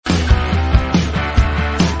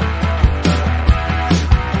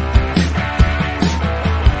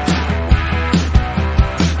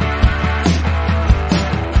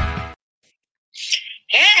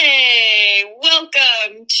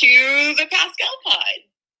Mocha Pascal Pod.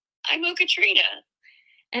 I'm Mocha Trina.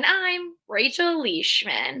 And I'm Rachel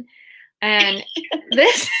Leishman. And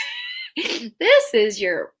this is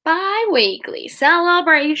your bi-weekly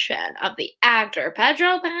celebration of the actor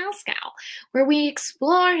Pedro Pascal, where we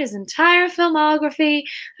explore his entire filmography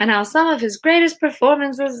and how some of his greatest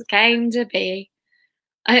performances came to be.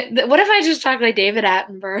 What if I just talk like David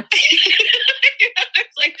Attenborough?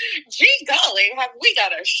 It's like, gee golly, have we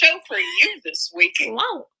got a show for you this week?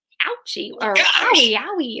 Whoa. Ouchie, or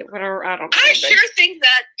owie, whatever, I don't know. I sure think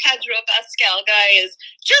that Pedro Pascal guy is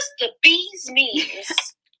just the bee's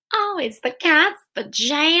knees. Oh, it's the cat's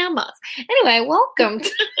pajamas. Anyway, welcome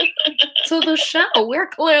to the show. We're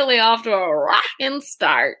clearly off to a rocking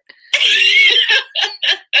start.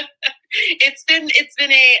 It's been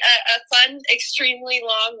a fun, extremely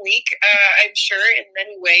long week, I'm sure, in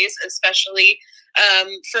many ways, especially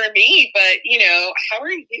for me. But, how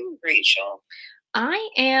are you, Rachel? I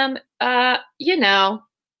am,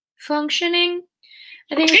 functioning,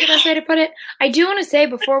 I think is the best way to put it. I do want to say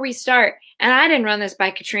before we start, and I didn't run this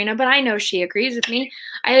by Katrina, but I know she agrees with me.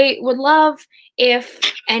 I would love if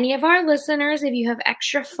any of our listeners, if you have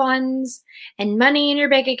extra funds and money in your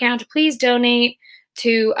bank account, please donate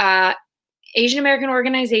to Asian American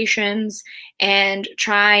organizations and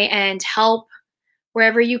try and help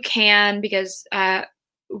wherever you can, because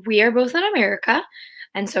we are both in America.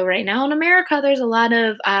 And so right now in America, there's a lot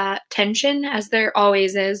of tension, as there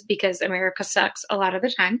always is, because America sucks a lot of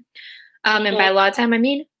the time. And by a lot of time, I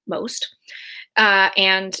mean most.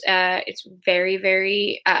 And it's very,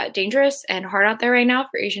 very dangerous and hard out there right now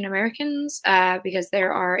for Asian Americans because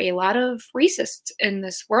there are a lot of racists in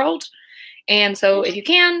this world. And so if you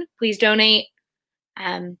can, please donate.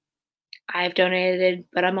 I've donated,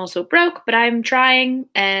 but I'm also broke, but I'm trying.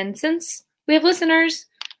 And since we have listeners,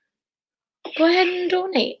 go ahead and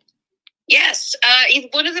donate. Yes.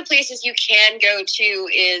 One of the places you can go to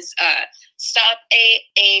is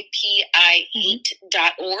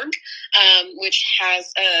stopaapihate.org, which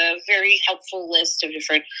has a very helpful list of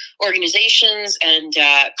different organizations and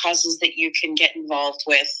causes that you can get involved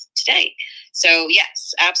with today. So,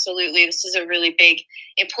 yes, absolutely. This is a really big,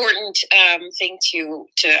 important thing to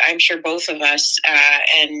I'm sure, both of us.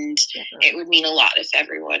 And it would mean a lot if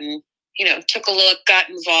everyone took a look, got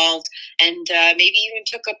involved, and maybe even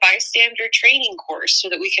took a bystander training course so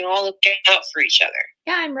that we can all look out for each other.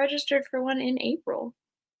 Yeah, I'm registered for one in April.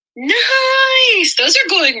 Nice! Those are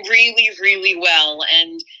going really, really well,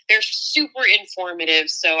 and they're super informative,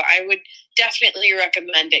 so I would definitely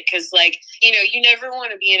recommend it, because, you never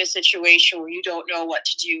want to be in a situation where you don't know what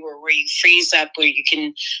to do or where you freeze up where you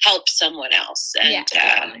can help someone else. And,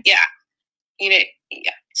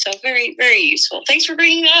 so very, very useful. Thanks for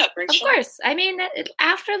bringing it up, Rachel. Of course. I mean,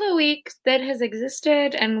 after the week that has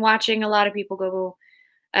existed and watching a lot of people go,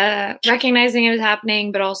 recognizing it was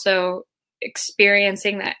happening, but also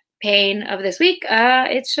experiencing that pain of this week,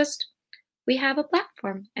 it's just, we have a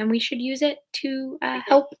platform and we should use it to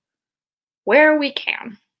help where we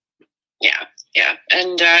can. Yeah.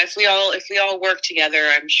 And if we all work together,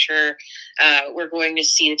 I'm sure we're going to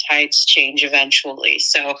see the tides change eventually.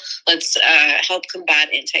 So let's help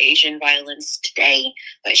combat anti-Asian violence today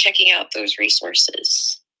by checking out those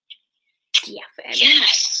resources. Yeah.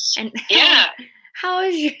 Yes. And how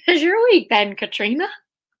has your week been, Katrina?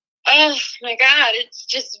 Oh my God, it's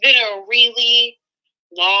just been a really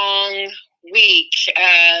long week.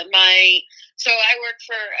 So I work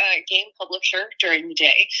for a game publisher during the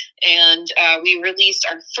day, and we released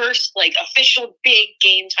our first official big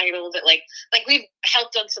game title that we've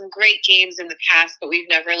helped on some great games in the past, but we've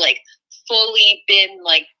never fully been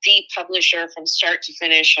the publisher from start to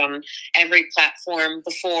finish on every platform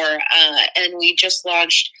before. And we just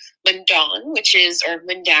launched Mundown, which is a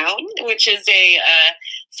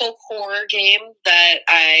folk horror game that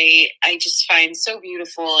I just find so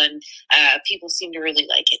beautiful, and people seem to really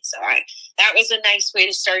like it. So that was a nice way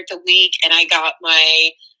to start the week. And I got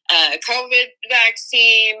my COVID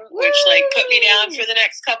vaccine, which put me down for the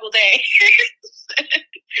next couple days.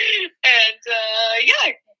 And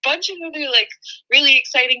a bunch of other really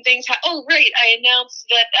exciting things. Oh, right. I announced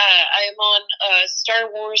that I am on a Star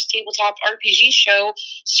Wars tabletop RPG show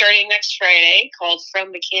starting next Friday called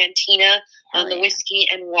From the Cantina on the Whiskey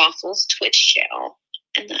and Waffles Twitch channel.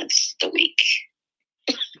 And that's the week.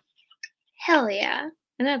 Hell yeah.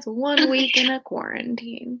 And that's 1 week in a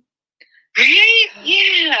quarantine. Right?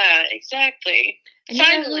 Yeah, exactly. And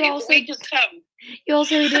finally, the week has come. You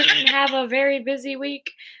also didn't have a very busy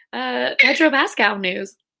week. Pedro Pascal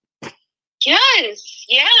news. Yes,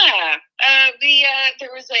 yeah.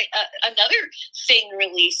 There was another thing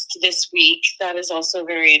released this week that is also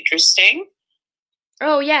very interesting.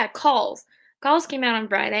 Oh yeah, Calls. Calls came out on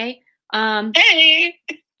Friday. Hey.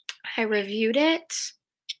 I reviewed it.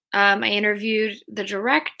 I interviewed the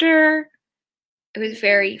director. It was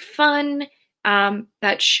very fun.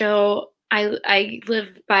 That show, I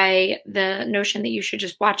live by the notion that you should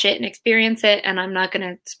just watch it and experience it, and I'm not going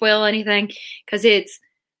to spoil anything because it's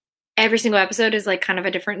every single episode is like kind of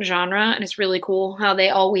a different genre, and it's really cool how they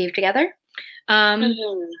all weave together. I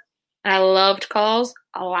loved Calls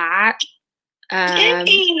a lot. And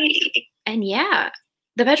yeah,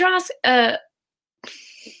 the Pedro, I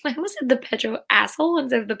almost said the Pedro asshole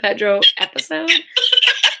instead of the Pedro episode.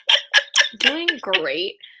 Doing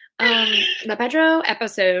great. The Pedro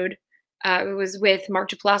episode was with Mark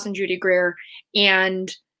Duplass and Judy Greer,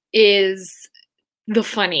 and is the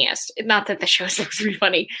funniest. Not that the show is supposed to be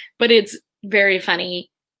funny, but it's very funny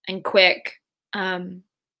and quick. And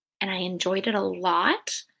I enjoyed it a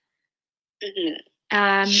lot.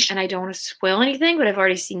 And I don't want to spoil anything, but I've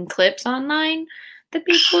already seen clips online that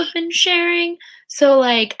people have been sharing. So,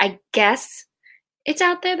 like, I guess it's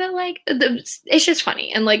out there that, like, it's just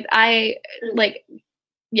funny. And, like,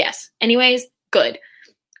 yes. Anyways, good.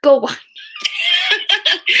 Go watch.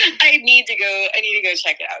 I need to go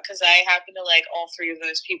check it out because I happen to like all three of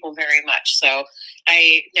those people very much. So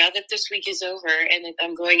now that this week is over and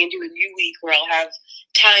I'm going into a new week where I'll have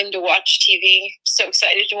time to watch TV, so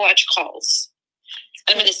excited to watch Calls.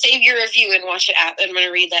 I'm going to save your review and watch it. I'm going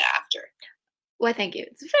to read that after. Well, thank you.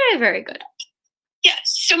 It's very, very good. Yes.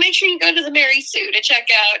 So make sure you go to the Mary Sue to check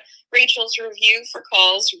out Rachel's review for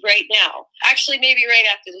Calls right now. Actually, maybe right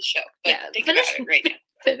after the show. But yeah, think about it right now.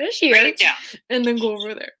 Finish here. Write it down. And then go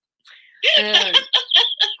over there.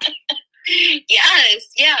 Yes.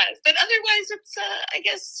 But otherwise, it's, I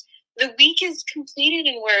guess, the week is completed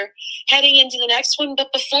and we're heading into the next one.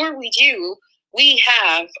 But before we do, we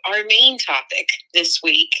have our main topic this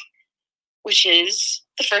week, which is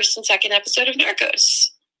the first and second episode of Narcos.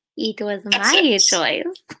 It was my choice. And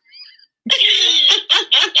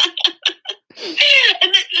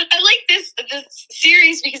I like this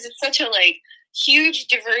series because it's such a like huge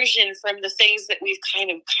diversion from the things that we've kind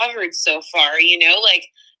of covered so far. You know, like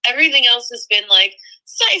everything else has been like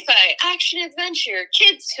sci-fi, action, adventure,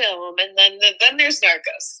 kids film, and then there's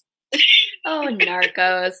Narcos. Oh,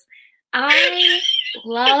 Narcos. I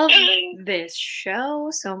love this show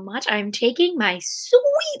so much. I'm taking my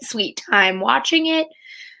sweet time watching it.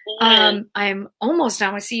 I'm almost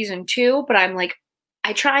done with season 2, but I'm like,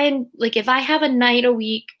 I try and like, if I have a night a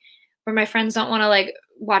week where my friends don't want to like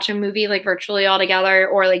watch a movie like virtually all together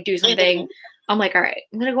or like do something, I'm like, all right,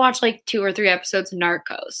 I'm going to watch like 2 or 3 episodes of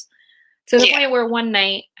Narcos. To the point where one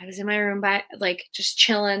night I was in my room by like just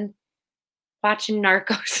chilling, watching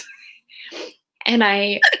Narcos. And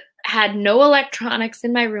I had no electronics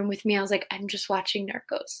in my room with me. I was like, I'm just watching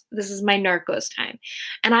Narcos. This is my Narcos time.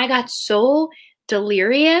 And I got so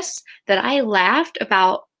delirious that I laughed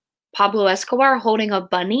about Pablo Escobar holding a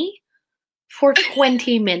bunny for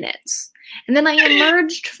 20 minutes. And then I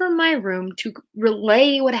emerged from my room to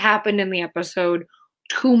relay what happened in the episode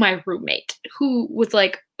to my roommate, who was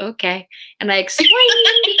like, okay. And I explained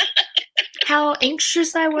how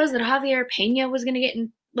anxious I was that Javier Pena was going to get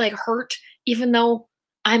like hurt, even though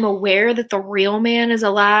I'm aware that the real man is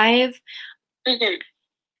alive.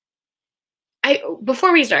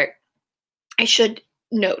 Before we start, I should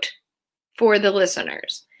note for the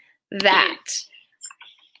listeners that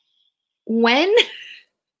when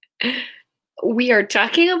we are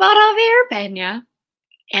talking about Javier Pena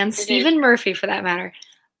and Stephen Murphy, for that matter,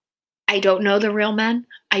 I don't know the real men.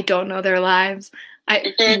 I don't know their lives.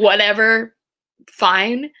 Whatever,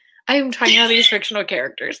 fine. I am talking about these fictional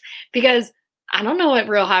characters because I don't know what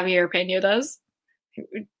real Javier Pena does.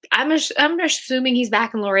 I'm assuming he's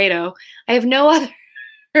back in Laredo. I have no other,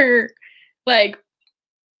 like,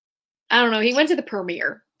 I don't know. He went to the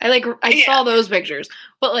premiere. I saw those pictures,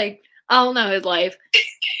 but like, I don't know his life.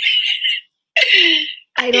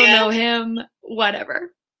 I don't know him.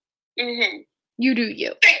 Whatever. You do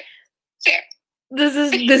you. Fair. This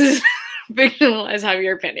is fictionalized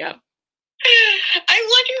Javier Pena.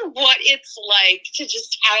 I wonder what it's like to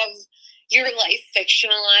just have your life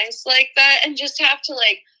fictionalized like that and just have to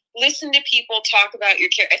like listen to people talk about your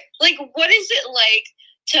character. Like, what is it like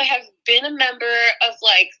to have been a member of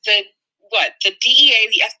like the DEA,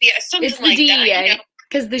 the FBI, something it's the like DEA, that? You know?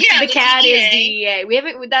 Because the cat DEA. Is DEA.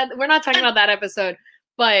 We're not talking about that episode,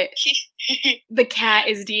 but the cat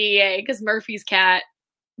is DEA because Murphy's cat.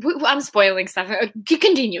 I'm spoiling stuff.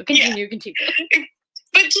 Continue. But you can think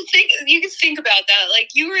about that. Like,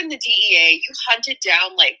 you were in the DEA. You hunted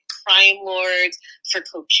down like crime lords for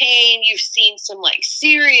cocaine. You've seen some like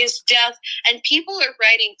serious death, and people are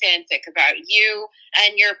writing fanfic about you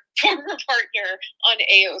and your former partner on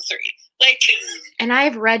AO3. Like, and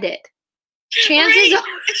I've read it. Chances are,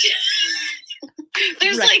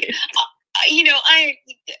 there's like, you know, I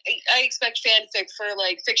expect fanfic for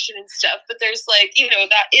like fiction and stuff, but there's like, you know,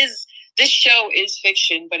 this show is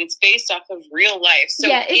fiction, but it's based off of real life. So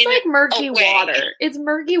yeah, it's like murky water. It's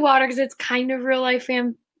murky water because it's kind of real life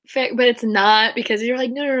fanfic, but it's not, because you're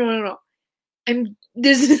like, no.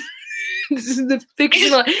 This is the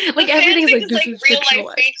fictional. Like everything's like, this is real fictional.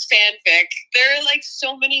 Life fake fanfic. There are like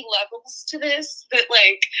so many levels to this that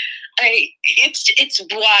like it's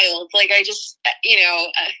wild. Like I just, you know,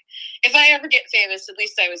 if I ever get famous, at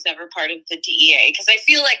least I was never part of the DEA, because I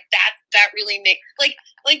feel like that really makes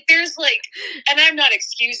like there's like, and I'm not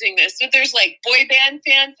excusing this, but there's like boy band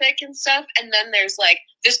fanfic and stuff, and then there's like,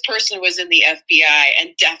 this person was in the FBI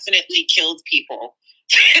and definitely killed people.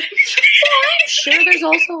 Well, I'm sure there's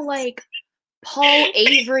also like Paul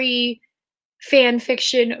Avery fan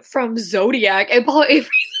fiction from Zodiac, and Paul Avery's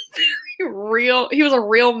real. He was a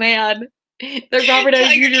real man that Robert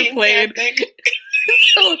Downey Jr. played.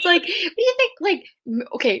 So it's like, what do you think? Like,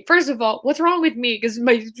 okay, first of all, what's wrong with me? Because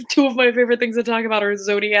two of my favorite things to talk about are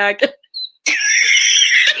Zodiac and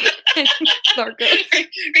Narcos.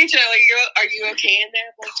 Rachel, are you okay in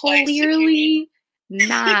there? Clearly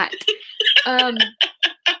not. But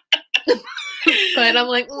I'm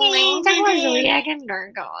like, talk about Zodiac and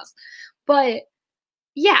Narcos. But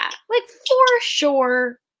yeah, like for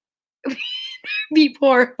sure, people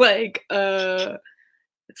are like,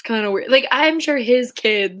 it's kind of weird. Like, I'm sure his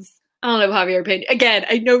kids, I don't know Javier Pena. Again,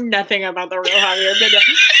 I know nothing about the real Javier Pena.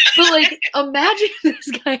 But, like, imagine this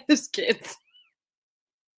guy has kids.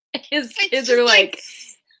 His kids are, like,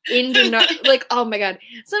 into, like, oh my God.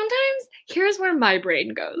 Sometimes, here's where my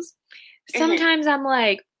brain goes. Sometimes I'm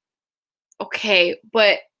like, okay,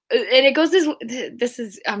 but, and it goes this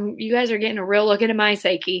is, you guys are getting a real look into my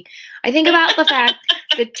psyche. I think about the fact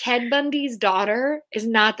that Ted Bundy's daughter is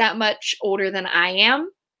not that much older than I am.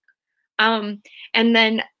 And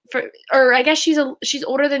then I guess she's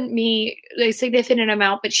older than me, a significant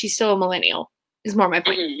amount, but she's still a millennial, is more my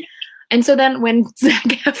point. Mm-hmm. And so then when Zac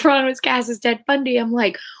Efron was cast as Ted Bundy, I'm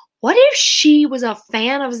like, what if she was a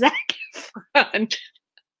fan of Zac Efron?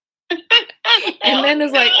 And then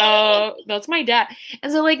it's like, oh, that's my dad.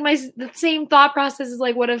 And so like the same thought process is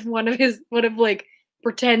like, what if like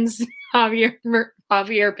pretends Javier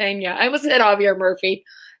Pena? I almost said Javier Murphy.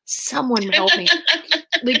 Someone help me.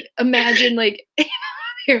 Like, imagine like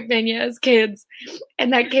Javier Pena as kids,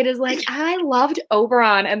 and that kid is like, I loved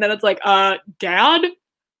Oberon, and then it's like, Dad?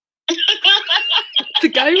 The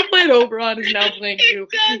guy who played Oberon is now playing you.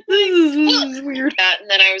 This is weird. And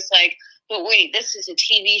then I was like, but wait, this is a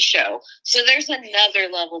TV show. So there's another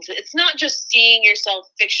level to it. It's not just seeing yourself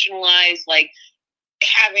fictionalized, like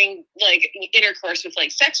having like intercourse with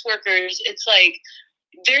like sex workers. It's like,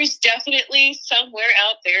 there's definitely somewhere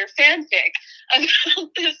out there fanfic about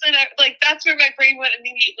this. And that's where my brain went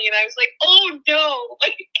immediately. And I was like, oh no,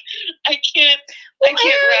 like I can't wrap my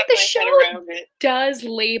head around it. Does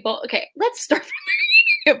label, okay, let's start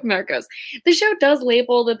from Narcos. The show does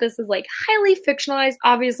label that this is like highly fictionalized,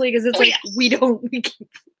 obviously, because it's I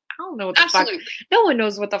don't know what the fuck. No one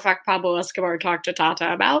knows what the fuck Pablo Escobar talked to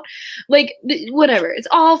Tata about. Like, whatever. It's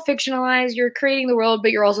all fictionalized. You're creating the world,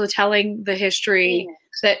 but you're also telling the history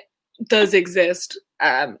that does exist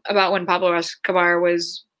about when Pablo Escobar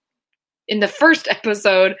was, in the first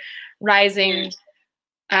episode, rising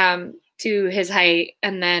to his height,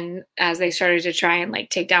 and then as they started to try and,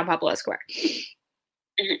 like, take down Pablo Escobar.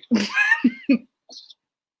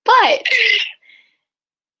 But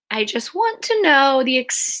I just want to know the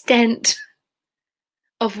extent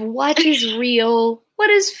of what is real, what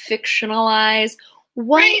is fictionalized,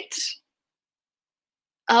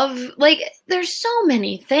 there's so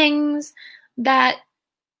many things that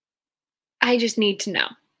I just need to know.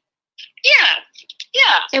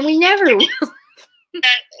 Yeah. And we never will.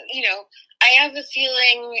 That, I have a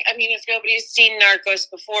feeling, if nobody's seen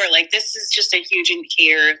Narcos before, like, this is just a huge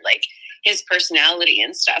indicator of, like, his personality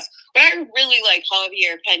and stuff. What I really like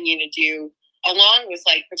Javier Pena to do, along with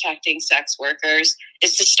like protecting sex workers,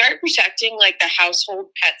 is to start protecting like the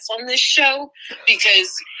household pets on this show,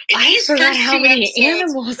 because I forgot how many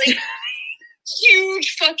animals. Like,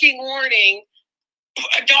 huge fucking warning: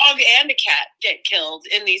 a dog and a cat get killed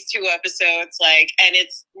in these 2 episodes. Like, and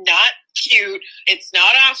it's not cute. It's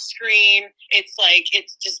not off screen. It's like,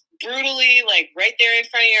 it's just brutally like right there in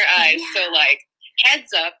front of your eyes. Yeah. So like,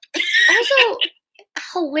 heads up. Also,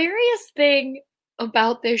 hilarious thing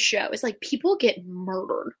about this show is like people get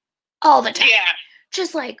murdered. all the time. Yeah.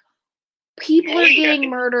 Just like people are getting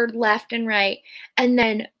murdered left and right. And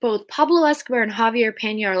then both Pablo Escobar and Javier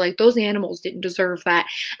Pena are like, those animals didn't deserve that.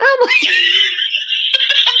 And I'm like,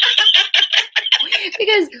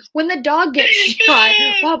 because when the dog gets shot,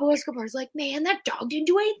 Pablo Escobar's like, man, that dog didn't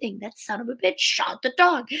do anything. That son of a bitch shot the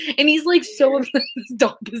dog. And he's like, so upset this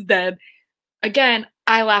dog is dead. Again,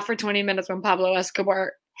 I laughed for 20 minutes when Pablo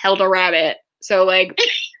Escobar held a rabbit. So, like,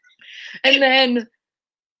 and then,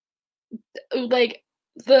 like,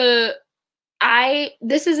 this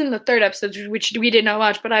is in the third episode, which we did not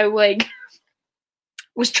watch, but I, like,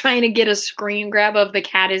 was trying to get a screen grab of the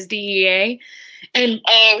cat is DEA. And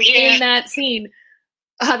in that scene,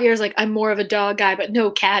 Javier's like, I'm more of a dog guy, but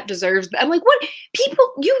no cat deserves that. I'm like, what?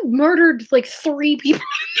 People, you murdered, like, 3 people.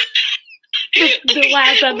 the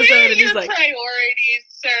last episode, where are and he's like, priorities,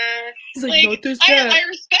 sir? He's like, not this cat. I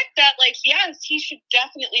respect that. Like, yes, he should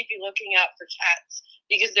definitely be looking out for cats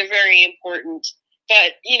because they're very important.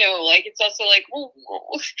 But, you know, like, it's also like, well,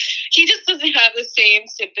 he just doesn't have the same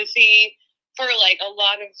sympathy for, like, a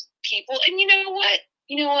lot of people. And you know what?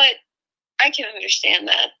 I can understand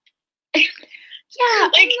that. Yeah,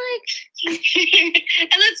 like, and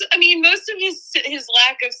that's, I mean, most of his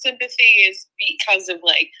lack of sympathy is because of,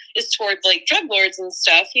 like, is towards, like, drug lords and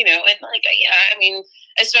stuff, you know, and, like, yeah, I mean,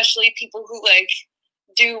 especially people who, like,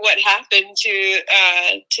 do what happened to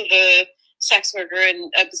the sex worker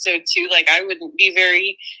in episode 2, like, I wouldn't be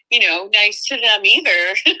very, you know, nice to them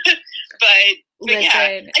either. but listen,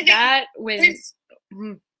 yeah, that was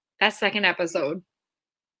that second epised.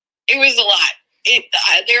 It was a lot.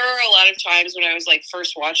 There were a lot of times when I was, like,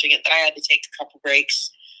 first watching it that I had to take a couple breaks.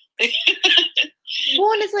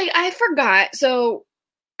 Well, and it's like, I forgot. So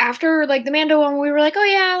after, like, the Mando one, we were like, oh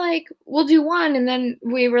yeah, like, we'll do one. And then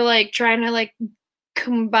we were, like, trying to, like,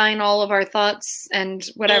 combine all of our thoughts and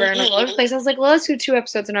whatever in all over the place. I was like, well, let's do 2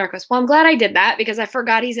 episodes of Narcos. Well, I'm glad I did that because I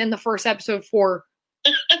forgot he's in the first episode for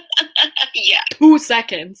 2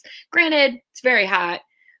 seconds. Granted, it's very hot.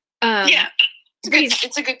 Yeah.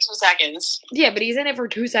 It's a good 2 seconds. Yeah, but he's in it for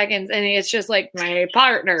 2 seconds, and it's just like, my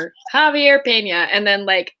partner, Javier Pena, and then,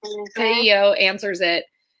 like, Theo answers it.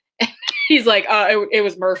 And he's like, it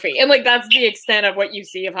was Murphy. And, like, that's the extent of what you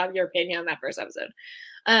see of Javier Pena in that first episode.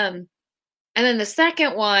 And then the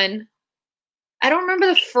second one, I don't remember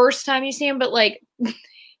the first time you see him, but, like,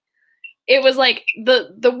 it was, like,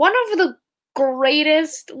 the one of the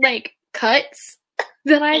greatest, like, cuts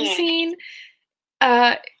that I've seen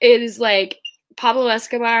is, like, Pablo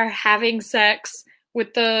Escobar having sex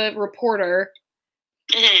with the reporter,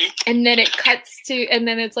 and then it cuts to, and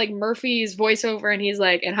then it's like Murphy's voiceover, and he's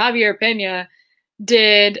like, and Javier Pena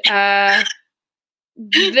did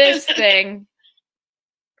this thing,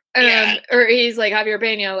 or he's like, Javier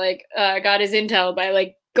Pena like got his intel by,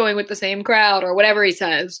 like, going with the same crowd or whatever he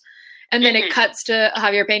says, and then it cuts to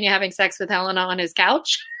Javier Pena having sex with Helena on his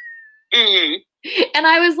couch, and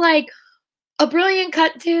I was like, a brilliant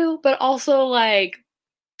cut too, but also, like,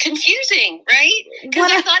 confusing, right?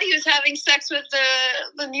 Because I thought he was having sex with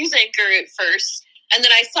the news anchor at first, and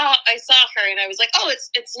then I saw her, and I was like, oh,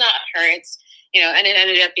 it's not her, it's, you know, and it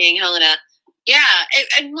ended up being Helena. Yeah,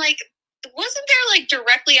 and like, wasn't there, like,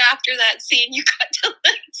 directly after that scene you got to,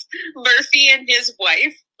 like, Murphy and his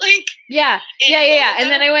wife, like, yeah,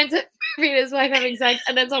 and then I went to Murphy and his wife having sex,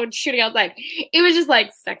 and then someone shooting outside. It was just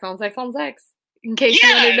like sex on sex on sex. In case you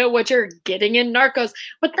want to know what you're getting in Narcos.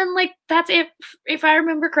 But then, like, that's it. If I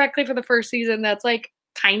remember correctly for the first season, that's, like,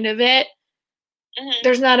 kind of it.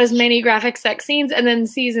 There's not as many graphic sex scenes. And then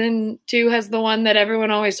season 2 has the one that everyone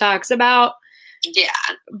always talks about. Yeah.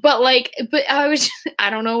 But, like, I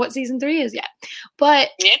don't know what season 3 is yet. But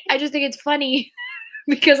I just think it's funny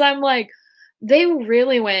because I'm like, they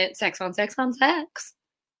really went sex on sex on sex.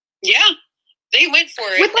 Yeah. They went for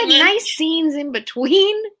it. With, like, nice scenes in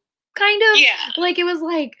between. Kind of. Yeah. Like, it was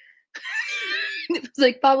like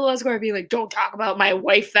Pablo Escobar being like, don't talk about my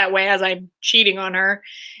wife that way as I'm cheating on her.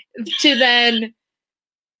 To then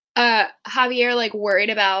Javier, like, worried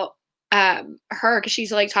about her because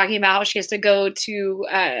she's, like, talking about how she has to go to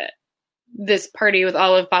this party with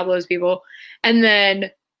all of Pablo's people. And then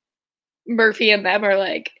Murphy and them are,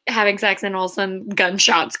 like, having sex, and all of a sudden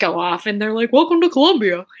gunshots go off, and they're like, welcome to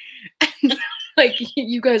Colombia. And, like,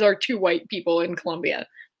 you guys are 2 white people in Colombia.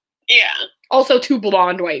 Yeah. Also 2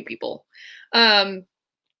 blonde white people. But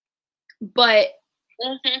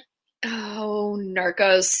oh,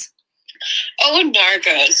 Narcos. Oh,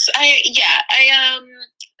 Narcos. I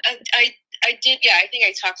did. Yeah, I think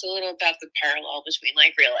I talked a little about the parallel between,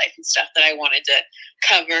 like, real life and stuff that I wanted to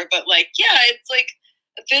cover. But, like, yeah, it's like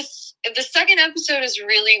the second episode is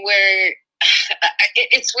really where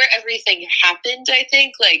it's where everything happened. I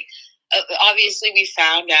think, like, obviously we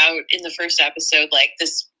found out in the first episode, like,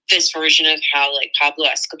 this version of how, like, Pablo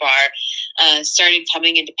Escobar started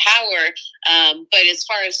coming into power. But as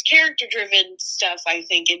far as character-driven stuff, I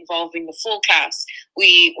think involving the full cast,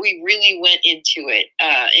 we really went into it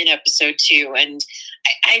in episode 2, and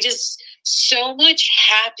I just, so much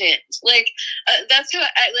happened. Like, that's what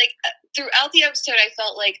I like. Throughout the episode, I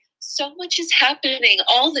felt like so much is happening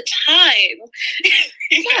all the time.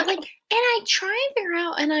 Yeah, like, and I try and figure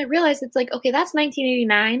out, and I realize it's like, okay, that's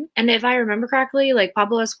 1989, and if I remember correctly, like,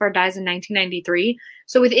 Pablo Escobar dies in 1993.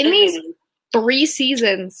 So within these 3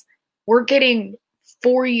 seasons, we're getting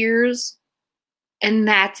 4 years, and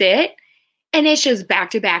that's it. And it's just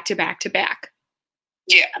back to back to back to back.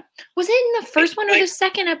 Yeah. Was it in the first one or the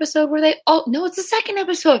second episode where they? Oh no, it's the second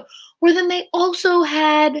episode where then they also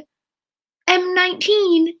had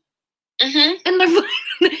M19. Mm-hmm. And they're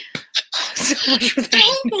so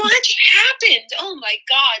much happened. Oh my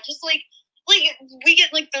god! Just like we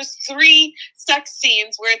get like those 3 sex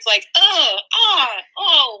scenes where it's like oh,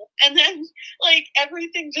 and then like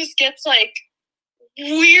everything just gets like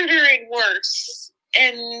weirder and worse,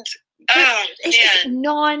 and it's just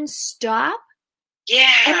non-stop.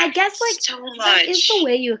 Yeah, and I guess like so much. That is the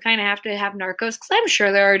way you kind of have to have Narcos, because I'm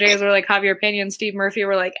sure there are days where like Javier Pena and Steve Murphy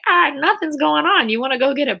were like, nothing's going on. You want to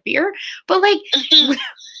go get a beer? But like, no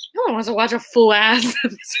one wants to watch a full ass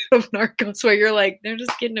episode of Narcos where you're like, they're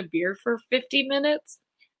just getting a beer for 50 minutes.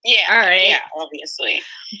 Yeah, all right. Yeah, obviously.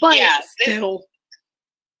 But yeah, still.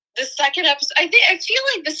 The second episode, I feel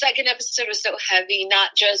like the second episode was so heavy,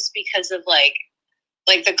 not just because of like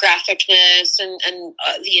the graphicness and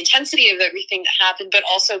the intensity of everything that happened, but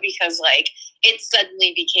also because like it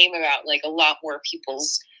suddenly became about like a lot more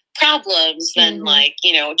people's problems than like,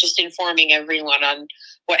 you know, just informing everyone on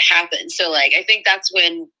what happened. So like I think that's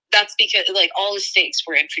because like all the stakes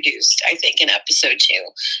were introduced, I think, in episode 2,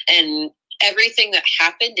 and everything that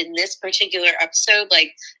happened in this particular episode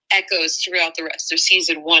like echoes throughout the rest of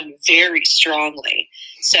season 1 very strongly.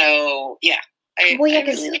 So yeah.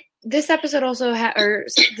 This episode also had, or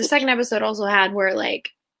the second episode also had, where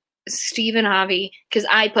like Steve and Javi, because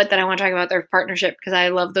I put that I want to talk about their partnership because I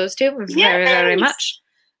love those two very, very much.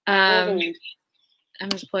 I'm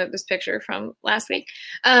just pulling up this picture from last week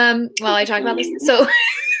while I talk about this. So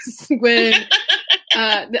when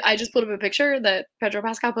I just pulled up a picture that Pedro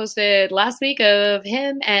Pascal posted last week of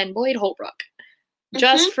him and Boyd Holbrook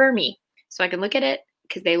just for me, so I can look at it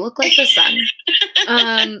because they look like the sun.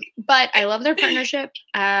 But I love their partnership.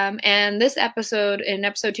 And this episode, in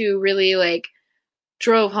episode 2, really like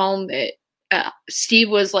drove home that Steve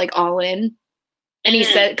was like all in. And he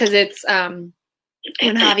said, because it's when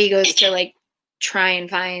Javi goes to like try and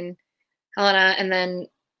find Helena, and then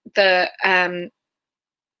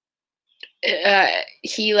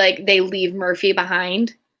he like, they leave Murphy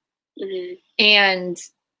behind. And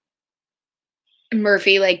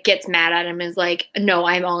Murphy like gets mad at him, is like, no,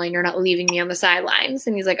 I'm all in, you're not leaving me on the sidelines.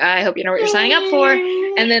 And he's like, I hope you know what you're signing up for.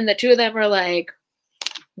 And then the two of them are like,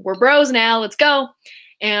 we're bros now, let's go.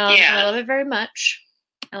 And I love it very much.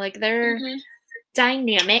 I like their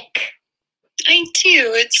dynamic. I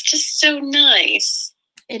do. It's just so nice.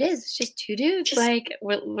 It is. It's just two dudes. Like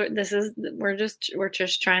we're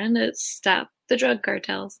just trying to stop the drug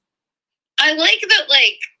cartels. I like that.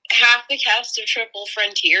 Like half the cast of Triple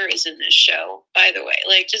Frontier is in this show. By the way,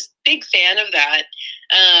 like just big fan of that.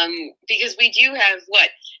 Because we do have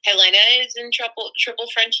Helena is in Triple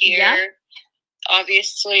Frontier. Yeah.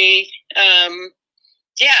 Obviously.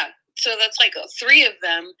 Yeah. So that's like 3 of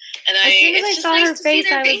them. And as soon as I saw her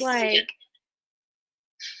face, I was like, again.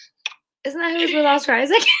 Isn't that who was with Oscar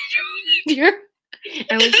Isaac? And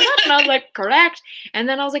I looked it up and I was like, correct. And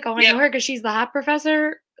then I was like, oh, I know her because she's the hot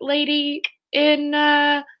professor lady in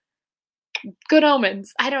Good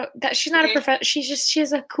Omens. She's not a professor. She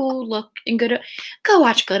has a cool look in Go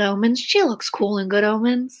watch Good Omens. She looks cool in Good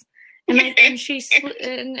Omens. And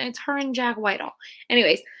it's her and Jack Whitehall.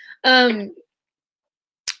 Anyways, but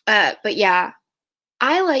yeah,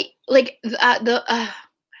 I like I love Javier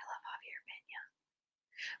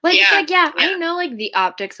Pena. I know like the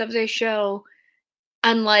optics of this show,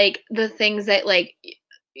 unlike the things that like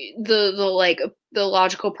the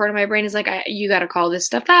logical part of my brain is like, you got to call this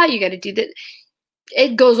stuff out. You got to do that.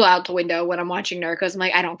 It goes out the window when I'm watching Narcos. I'm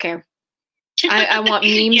like, I don't care. I want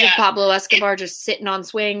memes of Pablo Escobar just sitting on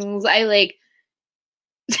swings. I'm like,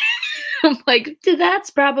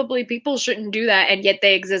 that's probably, people shouldn't do that, and yet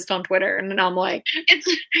they exist on Twitter. And I'm like,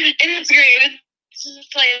 it's great. It's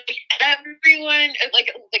just like everyone,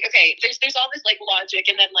 like okay, there's all this like logic,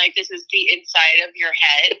 and then like this is the inside of your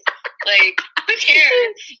head. Like, who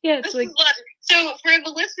cares? Yeah, it's like, so for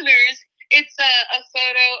the listeners, it's a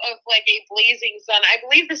photo of like a blazing sun. I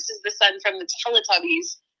believe this is the sun from the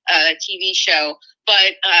Teletubbies TV show,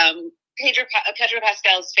 but Pedro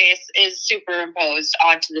Pascal's face is superimposed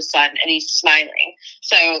onto the sun, and he's smiling.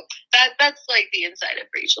 So that's like the inside of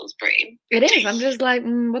Rachel's brain. It is. I'm just like,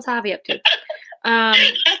 what's Javi up to?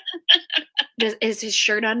 Is his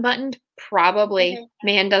shirt unbuttoned? Probably. Mm-hmm.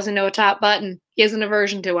 Man doesn't know a top button. He has an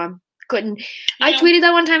aversion to him. Couldn't. Yeah. I tweeted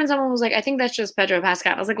that one time, and someone was like, I think that's just Pedro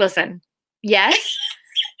Pascal. I was like, listen, yes,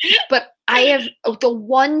 but I have the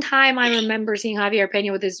one time I remember seeing Javier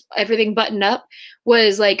Pena with his everything buttoned up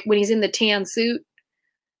was like when he's in the tan suit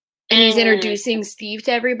and he's introducing Steve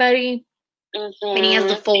to everybody. Mm-hmm. And he has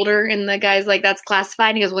the folder, and the guy's like, that's classified.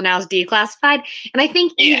 And he goes, well, now it's declassified. And I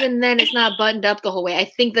think even then it's not buttoned up the whole way. I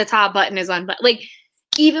think the top button is unbuttoned. Like,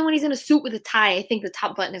 even when he's in a suit with a tie, I think the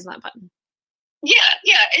top button is not buttoned. Yeah,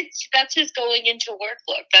 that's his going into work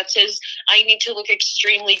look. That's his, I need to look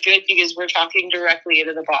extremely good because we're talking directly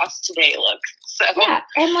to the boss today look. So yeah,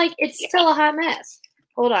 and like, it's still a hot mess.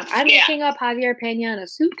 Hold on, I'm looking up Javier Pena in a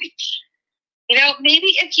suit. You know, maybe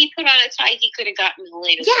if he put on a tie, he could have gotten the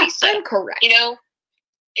latest Lisa. I'm correct. You know?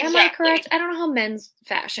 Exactly. Am I correct? I don't know how men's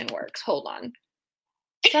fashion works. Hold on.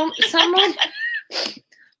 Someone...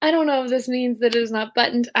 I don't know if this means that it is not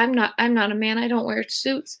buttoned. I'm not a man. I don't wear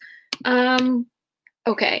suits.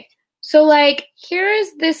 Okay. So, like, here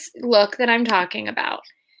is this look that I'm talking about.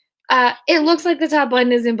 It looks like the top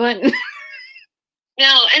button isn't buttoned.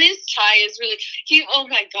 No, and his tie is really... oh,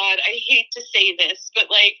 my God. I hate to say this, but,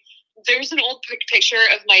 like, there's an old picture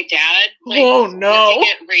of my dad, like, working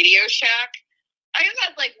at Radio Shack. I have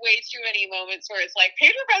had, like, way too many moments where it's like,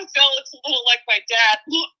 Pedro Pascal looks a little like my dad.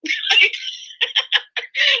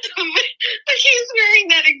 But he's wearing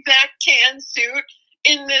that exact tan suit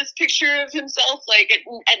in this picture of himself, like,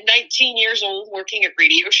 at 19 years old, working at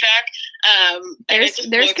Radio Shack.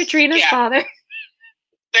 There's Katrina's father.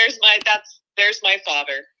 There's my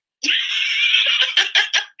father.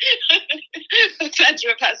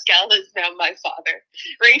 Pedro Pascal is now my father.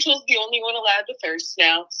 Rachel's the only one allowed to thirst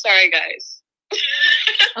now. Sorry, guys.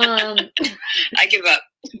 I give up.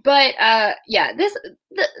 But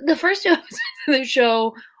the first 2 episodes of the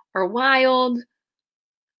show are wild.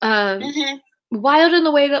 Wild in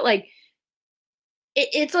the way that, like,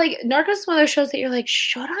 it's like Narcos is one of those shows that you're like,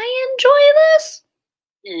 should I enjoy this?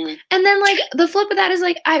 And then, like, the flip of that is,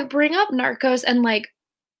 like, I bring up Narcos and, like,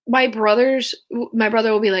 my brother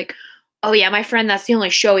will be like, oh yeah, my friend, that's the only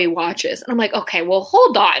show he watches. And I'm like, okay, well,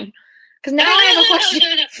 hold on. Because now I have a question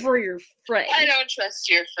for your friend. I don't trust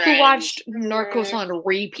your friend. Who watched Narcos on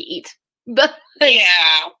repeat. But,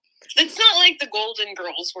 yeah. It's not like the Golden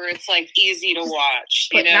Girls where it's, like, easy to watch,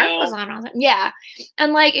 you know? Narcos on all that. Yeah.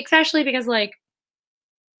 And, like, especially because, like,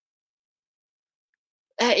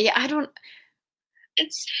 I don't...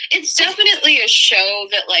 It's definitely a show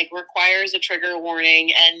that, like, requires a trigger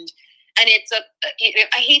warning, and it's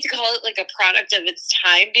I hate to call it, like, a product of its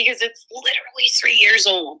time because it's literally 3 years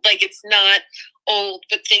old. Like, it's not old,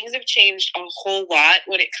 but things have changed a whole lot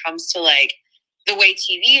when it comes to, like, the way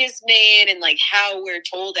TV is made and, like, how we're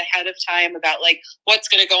told ahead of time about, like, what's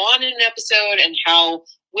going to go on in an episode and how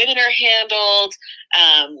women are handled.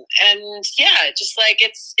 And yeah, just, like,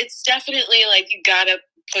 it's definitely, like, you gotta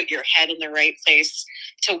put your head in the right place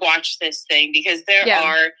to watch this thing because there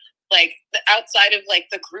are, like, outside of, like,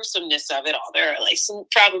 the gruesomeness of it all, there are, like, some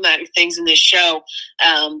problematic things in this show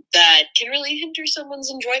that can really hinder someone's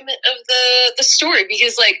enjoyment of the story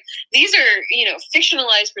because, like, these are, you know,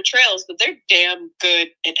 fictionalized portrayals, but they're damn good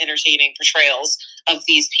and entertaining portrayals of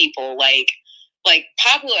these people. Like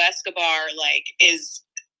Pablo Escobar, like, is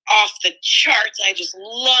off the charts. I just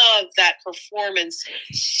love that performance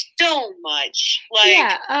so much.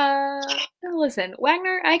 Like, listen,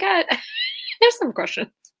 Wagner, there's some questions.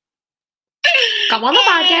 Come on the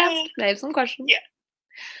podcast. I have some questions.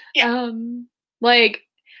 Yeah. Like,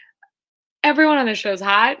 everyone on the show's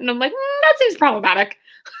hot, and I'm like, that seems problematic.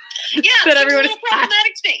 Yeah, that everyone is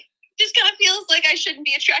problematic to me. Just kind of feels like I shouldn't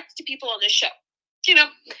be attracted to people on this show. You know?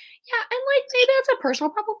 Yeah, and, like, maybe that's a personal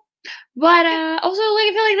problem. But also, like,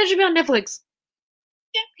 I feel like that should be on Netflix.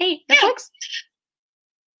 Yeah. Hey, Netflix.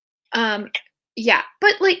 Yeah,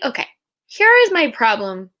 but, like, okay. Here is my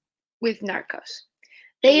problem with Narcos.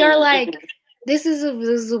 They are like, this is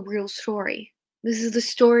a real story. This is the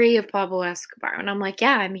story of Pablo Escobar, and I'm like,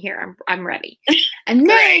 yeah, I'm here. I'm ready. And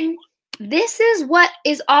then this is what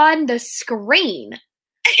is on the screen,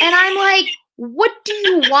 and I'm like, what do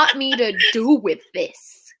you want me to do with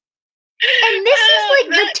this? And this is, like,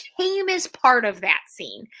 the tamest part of that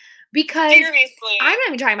scene. Because seriously. I'm not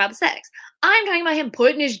even talking about the sex. I'm talking about him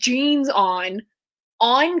putting his jeans on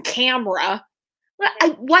camera.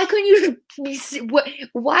 Why couldn't you be?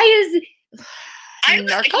 Why is Narcos? You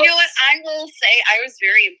know what? I will say I was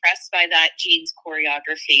very impressed by that Jean's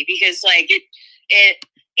choreography because, like, it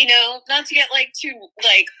you know, not to get like too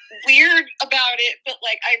like weird about it, but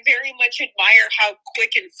like I very much admire how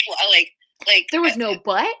quick and like there was no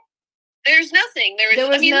butt. There's nothing. There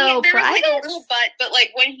was no there was like a little butt, but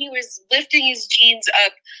like when he was lifting his jeans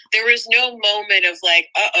up, there was no moment of like,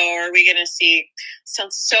 are we gonna see?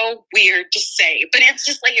 Sounds so weird to say, but it's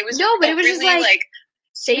just like it was but it was really just like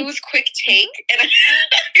smooth, quick take, and I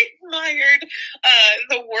admired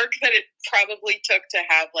the work that it probably took to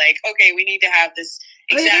have like, okay, we need to have this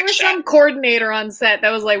exact there was shot. some coordinator on set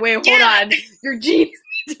that was like, wait, hold on, your jeans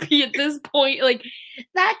need to be at this point, like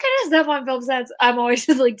that kind of stuff on film sets. I'm always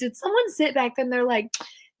just like, did someone sit back then? They're like,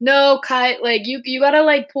 no, cut, like you gotta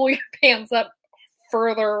like pull your pants up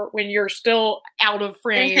further when you're still out of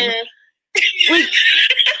frame. Mm-hmm. Like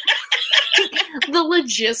the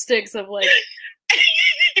logistics of like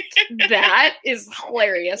that is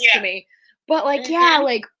hilarious to me. But like, mm-hmm.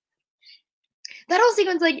 Like that whole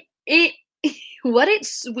sequence, like what it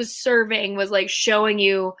was serving was like showing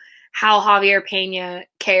you how Javier Pena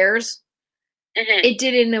cares. Mm-hmm. It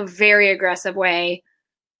did it in a very aggressive way.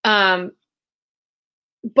 But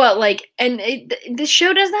like, and the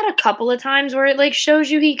show does that a couple of times where it like shows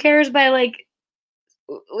you he cares by like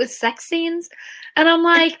with sex scenes. And I'm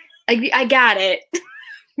like, I got it.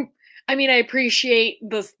 I mean, I appreciate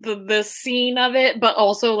the scene of it, but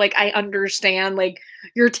also like I understand, like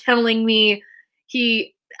you're telling me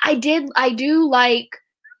I do like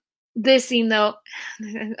this scene though.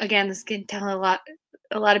 Again, this can tell a lot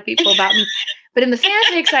of people about me, but in the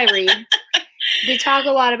fanfics I read, they talk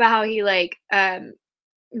a lot about how he like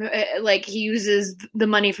he uses the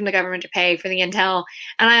money from the government to pay for the intel,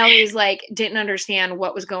 and I always like didn't understand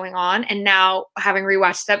what was going on, and now having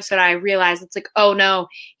rewatched this episode, I realized it's like, oh no,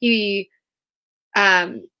 he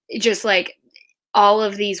just like all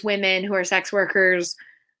of these women who are sex workers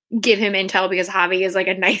give him intel because Javi is like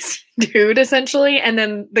a nice dude essentially, and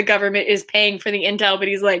then the government is paying for the intel, but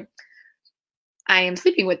he's like, I am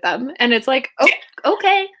sleeping with them, and it's like, oh,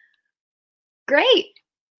 okay, great.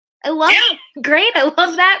 Great. I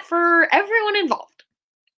love that for everyone involved.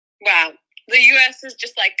 Wow. The U.S. is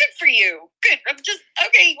just like, good for you. Good. I'm just,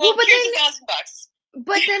 okay, well here's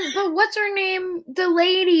 $1,000. But what's her name? The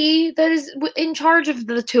lady that is in charge of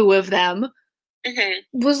the two of them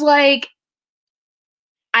was like,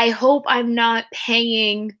 I hope I'm not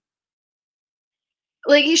paying.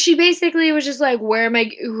 Like, she basically was just like, where am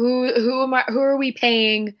I, who are we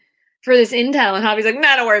paying for this intel? And Javi's like,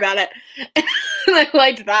 nah, don't worry about it. And I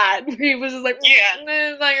liked that. He was just like,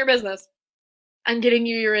 it's not your business. I'm getting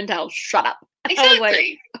you your intel. Shut up. Exactly. I was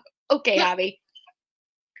like, okay, Javi.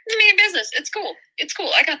 It's not your business. It's cool. It's cool.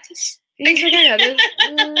 I got this. He's like, I got this.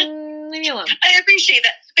 Leave me alone. I appreciate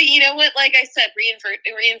that. But you know what? Like I said,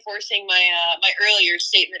 reinforcing my my earlier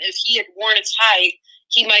statement, if he had worn a tie,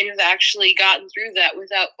 he might have actually gotten through that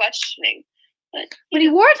without questioning. But he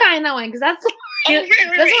wore a tie in that one because that's right.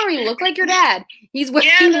 Where he looked like your dad. He's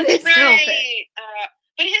wearing this outfit.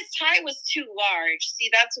 But his tie was too large. See,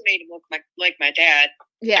 that's what made him look like my dad.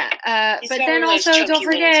 Yeah, but then also don't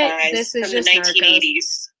forget, this is just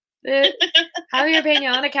Narcos. Javier Pena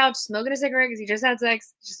on a couch smoking a cigarette because he just had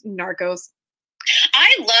sex. Just Narcos. I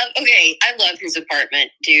love his apartment,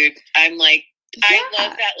 dude. I'm like, I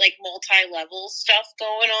love that like multi-level stuff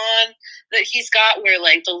going on that he's got, where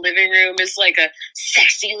like the living room is like a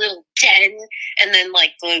sexy little den, and then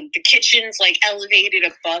like the kitchen's like elevated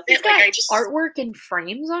above it. Like, I just artwork and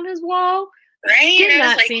frames on his wall. Right? And I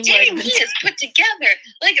was like, dang, he is put together.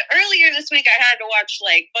 Like earlier this week, I had to watch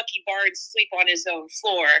like Bucky Barnes sleep on his own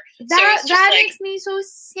floor. That makes me so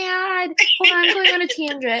sad. Hold on, I'm going on a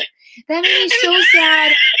tangent. That made me so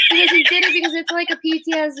sad because he did it because it's like a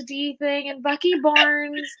PTSD thing, and Bucky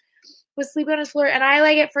Barnes was sleeping on his floor, and I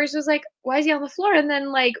like at first was like, why is he on the floor? And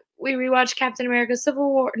then like we rewatched Captain America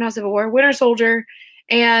Winter Soldier,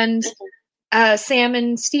 and Sam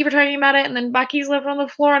and Steve were talking about it, and then Bucky slept on the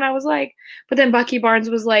floor, and I was like, but then Bucky Barnes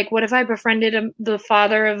was like, what if I befriended the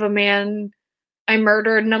father of a man I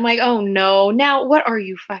murdered? And I'm like, oh no, now what are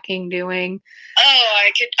you fucking doing? Oh,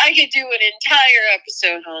 I could do an entire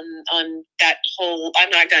episode on that whole, I'm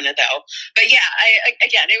not gonna though. But yeah,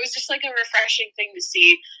 again, it was just like a refreshing thing to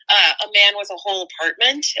see a man with a whole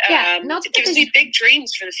apartment. It gives me big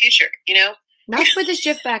dreams for the future, you know? Not to put this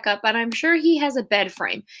GIF back up, but I'm sure he has a bed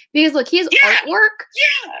frame. Because look, he has artwork.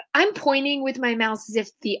 Yeah. I'm pointing with my mouse as if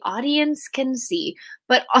the audience can see.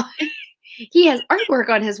 But he has artwork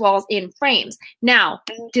on his walls in frames. Now,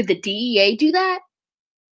 did the DEA do that?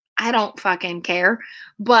 I don't fucking care.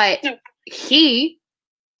 But he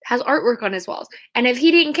has artwork on his walls. And if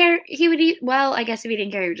he didn't care, he would I guess if he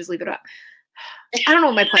didn't care, he would just leave it up. I don't know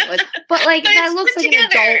what my point was. But, like, But that looks like an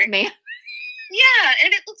adult man. Yeah,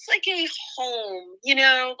 and it looks like a home, you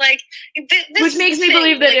know? Like, which makes me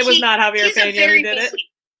believe that it was not Javier Peña who did it.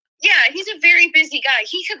 Yeah, he's a very busy guy.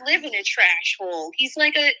 He could live in a trash hole. He's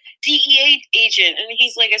like a DEA agent, and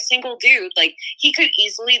he's like a single dude. Like, he could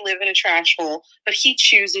easily live in a trash hole, but he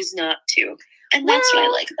chooses not to. And that's what I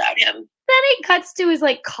like about him. Then it cuts to his,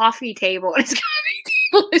 like, coffee table, and his coffee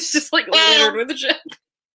table is just, like, littered with shit.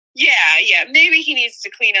 Yeah. Maybe he needs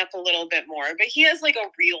to clean up a little bit more, but he has, like, a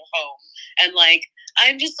real home. And, like,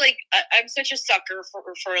 I'm just, like, I'm such a sucker for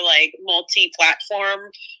like,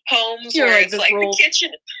 multi-platform homes where it's, like, the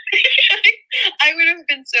kitchen. I would not have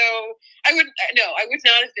been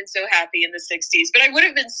so happy in the 60s, but I would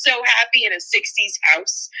have been so happy in a 60s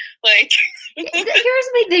house. Like, here's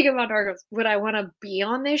my thing about Narcos. Would I want to be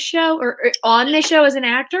on this show or on this show as an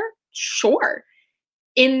actor? Sure.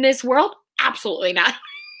 In this world? Absolutely not.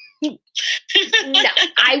 No,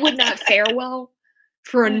 I would not fare well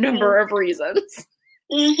for a number of reasons.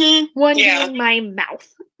 One being my mouth.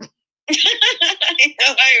 I know,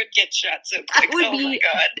 I would get shot so quick. I would be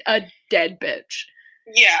a dead bitch.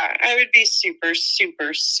 Yeah, I would be super,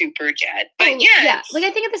 super, super dead. But yeah. Like,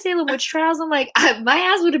 I think at the Salem witch trials, I'm like, my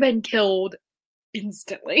ass would have been killed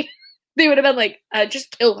instantly. They would have been like,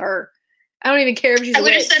 just kill her. I don't even care if she's a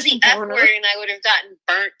witch. I would have said the F word and I would have gotten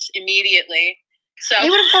burnt immediately. So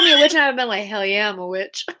they would have called me a witch and I would have been like, hell yeah, I'm a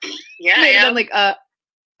witch. Yeah, I would have been like,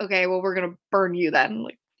 okay, well, we're going to burn you then.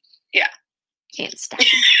 Like, yeah. Can't stop.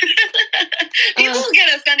 People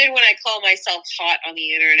get offended when I call myself hot on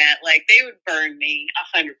the internet. Like, they would burn me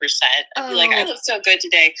 100%. I'd be like, I look so good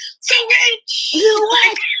today. So rich! You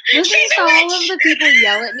what? Listening to all of the people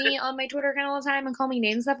yell at me on my Twitter account all the time and call me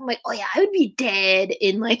names and stuff, I'm like, oh yeah, I would be dead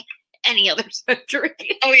in, like, any other century.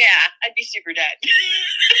 Oh yeah, I'd be super dead.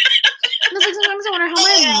 Because, like, sometimes I wonder how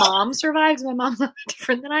my mom survives. My mom's not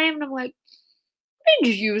different than I am, and I'm like, how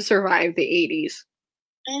did you survive the 80s?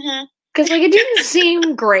 Because, like, it didn't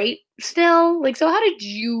seem great still. Like, so how did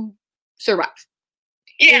you survive?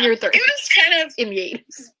 Yeah, in your 30s? It was kind of in the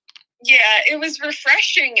 80s. Yeah, it was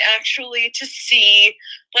refreshing, actually, to see,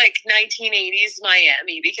 like, 1980s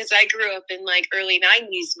Miami, because I grew up in, like, early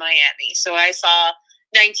 90s Miami. So I saw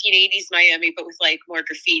 1980s Miami, but with, like, more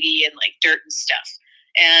graffiti and, like, dirt and stuff.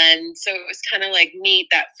 And so it was kind of, like, neat,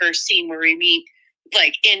 that first scene where we meet,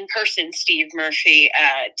 like, in person Steve Murphy,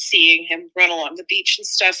 seeing him run along the beach and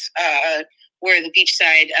stuff, where the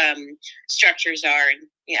beachside structures are. And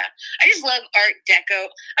yeah, I just love Art Deco.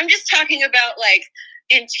 I'm just talking about, like,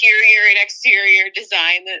 interior and exterior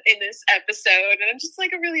design in this episode, and I'm just,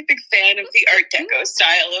 like, a really big fan of the Art Deco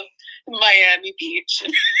style of Miami Beach.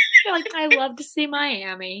 Like, I love to see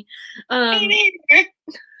Miami. And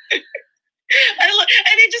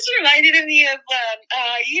it just reminded me of,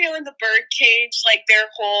 you know, in the Birdcage, like, their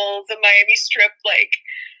whole, the Miami Strip, like,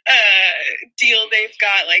 deal they've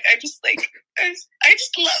got. Like, I just love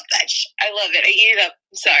that I love it. I eat it up.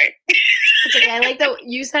 I'm sorry. It's okay. I like that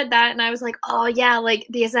you said that, and I was like, oh, yeah, like,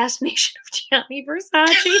 the assassination of Gianni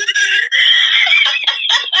Versace.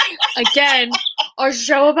 Again, a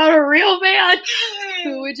show about a real man,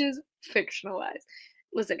 which is fictionalized.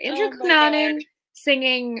 Listen, Andrew Cunanan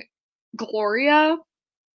singing Gloria.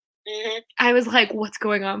 I was like, what's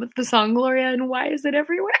going on with the song Gloria, and why is it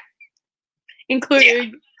everywhere?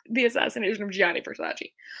 Including the assassination of Gianni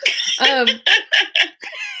Versace.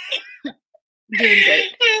 Doing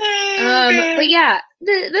great. But yeah,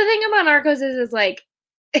 the thing about Narcos is like,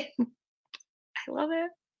 I love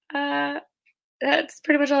it. That's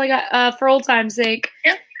pretty much all I got. For old time's sake,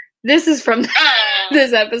 this is from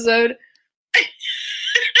this episode.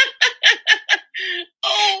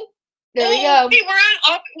 There we go. Hey,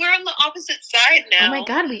 we're on the opposite side now. Oh my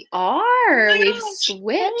god, we are. We've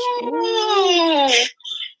switched.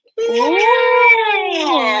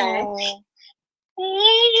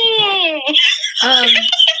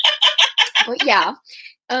 But yeah.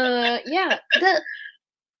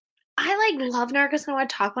 I like love Narcos and I want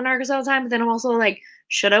to talk about Narcos all the time, but then I'm also like,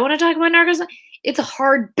 should I want to talk about Narcos? It's a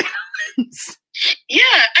hard balance.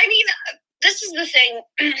 Yeah, I mean, this is the thing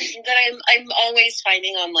that I'm always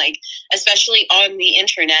finding on, like, especially on the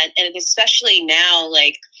internet, and especially now,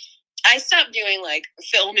 like, I stopped doing, like,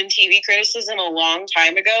 film and TV criticism a long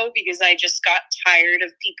time ago because I just got tired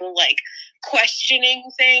of people, like, questioning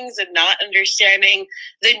things and not understanding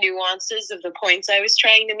the nuances of the points I was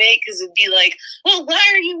trying to make, because it'd be like, well, why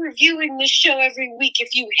are you reviewing this show every week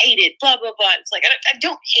if you hate it, blah, blah, blah. It's like, I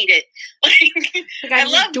don't hate it. Like, I'm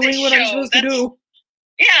I love doing what I'm supposed to do.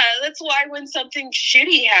 Yeah, that's why when something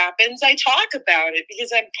shitty happens, I talk about it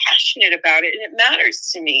because I'm passionate about it and it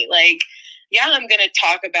matters to me. Like, yeah, I'm going to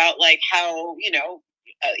talk about like how,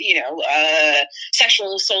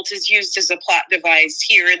 sexual assault is used as a plot device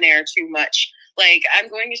here and there too much. Like, I'm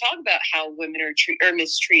going to talk about how women are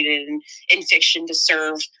mistreated in fiction to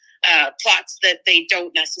serve plots that they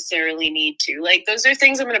don't necessarily need to. Like, those are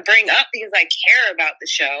things I'm going to bring up because I care about the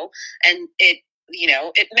show and it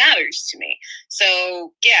matters to me.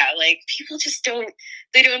 So yeah, like people just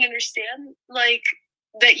they don't understand like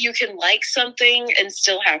that you can like something and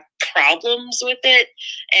still have problems with it.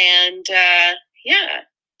 And yeah,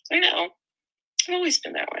 I know. I've always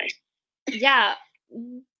been that way. Yeah.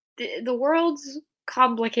 The world's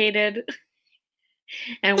complicated.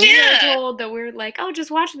 And we are told that we're like, oh,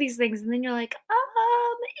 just watch these things. And then you're like,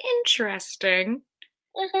 interesting.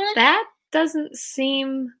 Mm-hmm. That doesn't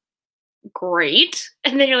seem great.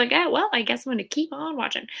 And then you're like, oh, well, I guess I'm going to keep on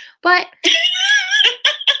watching. But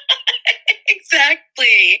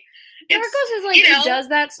exactly. Narcos is like, it does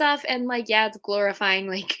that stuff. And like, yeah, it's glorifying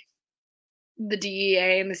like the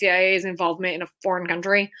DEA and the CIA's involvement in a foreign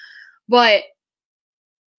country. But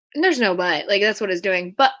there's no but. Like, that's what it's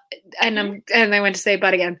doing. But, and I went to say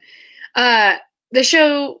but again. The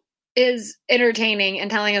show is entertaining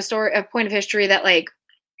and telling a point of history that like,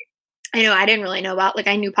 I know I didn't really know about. Like,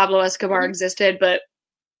 I knew Pablo Escobar existed, but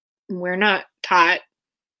we're not taught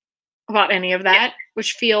about any of that,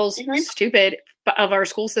 which feels stupid of our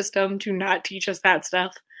school system to not teach us that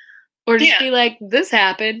stuff. Or just be like, this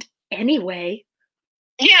happened anyway.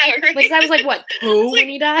 Yeah, right. Like, I was like, what, when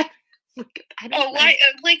he died? I don't know. Why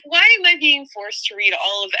am I being forced to read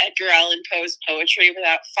all of Edgar Allan Poe's poetry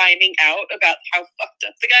without finding out about how fucked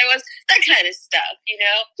up the guy was? That kind of stuff, you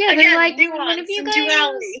know? Yeah, they're like, what if you guys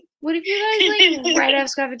like write off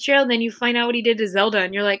Scott Fitzgerald and then you find out what he did to Zelda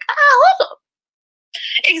and you're like,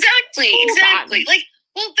 Exactly. Like,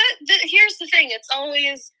 well, here's the thing. It's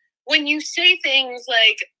always when you say things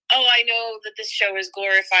like, oh, I know that this show is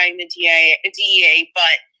glorifying the DEA,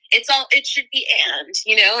 but it should be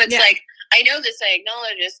it's like, I know this, I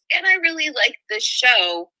acknowledge this, and I really like this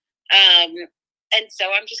show. And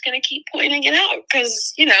so I'm just going to keep pointing it out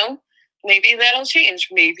because, maybe that'll change,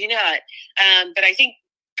 maybe not. But I think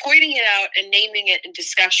pointing it out and naming it and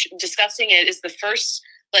discussing it is the first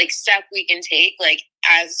like step we can take, like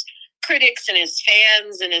as critics and as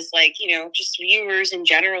fans and as like, just viewers in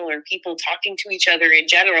general or people talking to each other in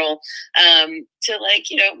general, to like,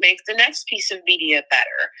 make the next piece of media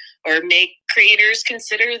better or make creators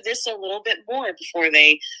consider this a little bit more before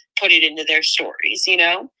they put it into their stories,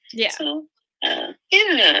 Yeah. So,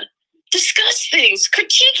 discuss things,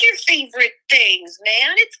 critique your favorite things,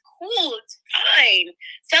 man. It's cool. It's fine.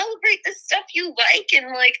 Celebrate the stuff you like and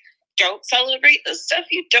like, don't celebrate the stuff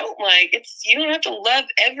you don't like. You don't have to love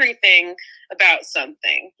everything about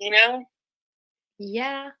something,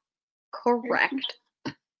 Yeah, correct.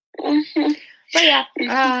 Mm-hmm. But yeah,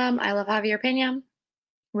 I love Javier Pena.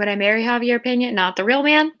 Would I marry Javier Pena? Not the real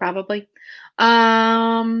man, probably.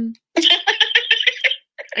 Again,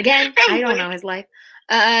 probably. I don't know his life.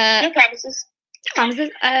 No promises.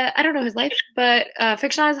 I don't know his life, but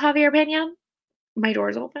fictionalized Javier Pena, my door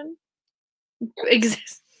is open.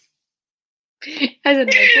 Exists. As in,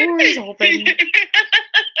 my door is open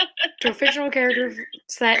to a fictional character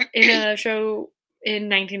set in a show in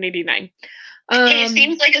 1989. He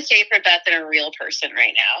seems like a safer bet than a real person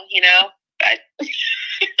right now, But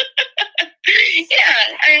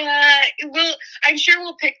yeah, I'm sure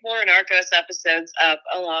we'll pick more Narcos episodes up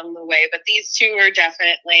along the way. But these two are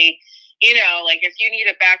definitely, like if you need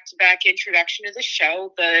a back-to-back introduction to the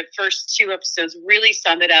show, the first two episodes really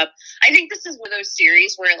sum it up. I think this is one of those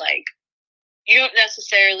series where like, you don't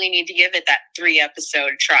necessarily need to give it that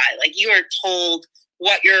 3-episode try. Like you are told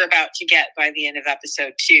what you're about to get by the end of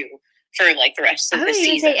episode 2 for like the rest of the season. I would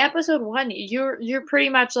even say episode 1, you're pretty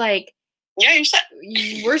much like, yeah, you're set.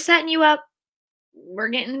 We're setting you up. We're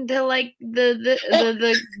getting to like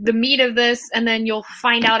the meat of this, and then you'll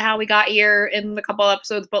find out how we got here in a couple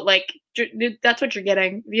episodes. But like that's what you're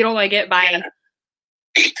getting. If you don't like it, bye. Yeah.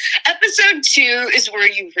 Episode 2 is where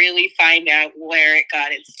you really find out where it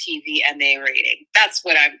got its TVMA rating. That's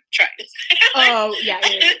what I'm trying to say. Oh, yeah.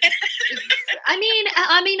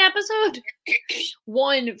 I mean, episode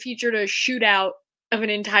 1 featured a shootout of an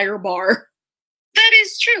entire bar. That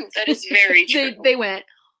is true. That is very true. They went,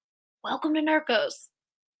 welcome to Narcos.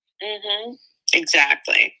 Mm-hmm.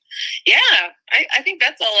 Exactly. Yeah, I think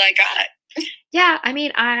that's all I got. Yeah, I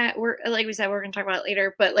mean, we're like we said, we're gonna talk about it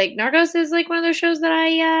later, but like Narcos is like one of those shows that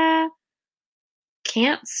I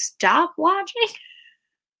can't stop watching.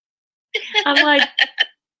 I'm like,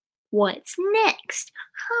 What's next?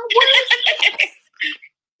 What is next?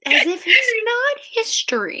 As if it's not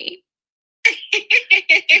history.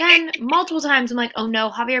 Then multiple times I'm like, oh no,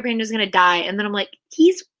 Javier Peña's gonna die. And then I'm like,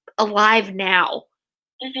 he's alive now.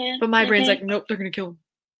 But my brain's like, nope, they're gonna kill him.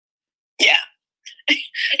 Yeah.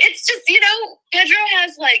 It's just, Pedro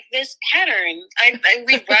has like this pattern.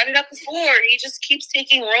 We brought it up before. He just keeps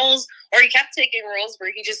taking roles, or he kept taking roles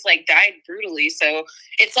where he just like died brutally. So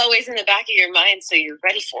it's always in the back of your mind, so you're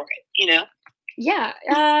ready for it, Yeah,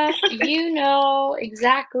 you know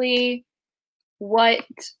exactly what,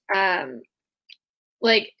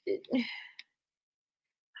 like,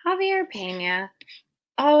 Javier Peña,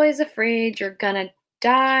 always afraid you're gonna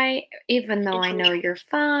die, even though I know you're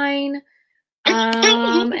fine.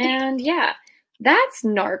 And yeah, that's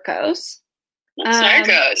Narcos.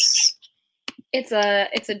 Narcos. It's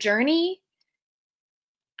a journey.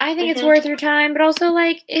 I think it's worth your time, but also,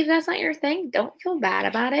 like, if that's not your thing, don't feel bad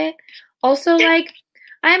about it. Also, like,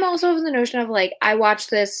 I'm also of the notion of, like, I watch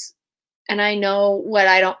this and I know what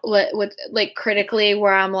I don't, what like, critically,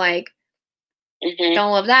 where I'm like,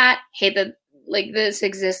 don't love that, hate that, like, this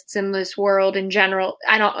exists in this world in general.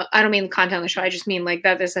 I don't mean the content of the show. I just mean, like,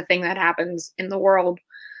 that is a thing that happens in the world.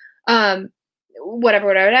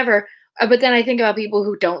 Whatever. But then I think about people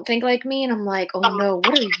who don't think like me, and I'm like, oh no,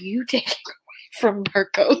 what are you taking away from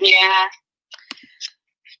Narcos? Yeah.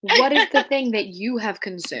 What is the thing that you have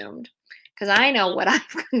consumed? Because I know what I've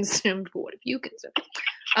consumed, but what have you consumed?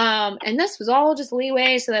 And this was all just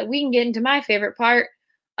leeway so that we can get into my favorite part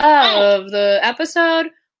of the episode,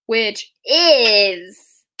 which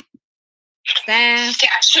is Stash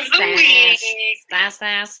of the week. Stash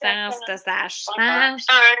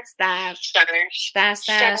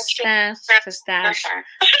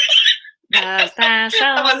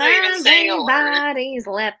on everybody's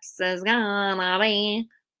lips is gonna be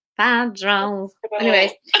Pedro's.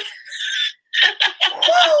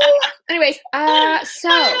 Anyways, so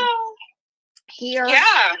here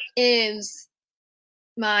is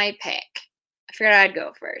my pick. I figured I'd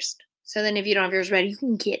go first. So then if you don't have yours ready, you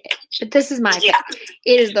can get it. But this is my pick.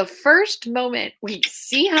 It is the first moment we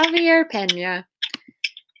see Javier Peña.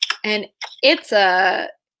 And it's a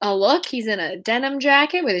look. He's in a denim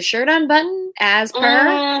jacket with his shirt unbuttoned, as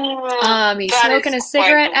per. He's smoking a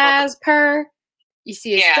cigarette, as per. You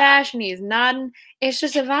see his stash and he's nodding. It's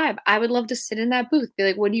just a vibe. I would love to sit in that booth.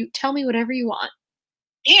 Be like, tell me whatever you want.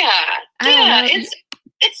 Yeah.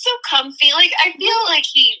 It's so comfy. Like, I feel like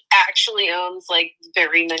he actually owns, like,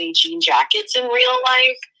 very many jean jackets in real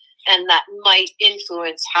life, and that might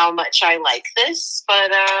influence how much I like this.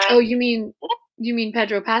 But oh, you mean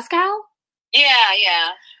Pedro Pascal?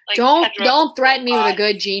 Yeah. Like, don't threaten me with a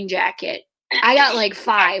good jean jacket. I got like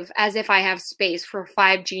 5, as if I have space for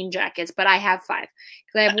 5 jean jackets, but I have 5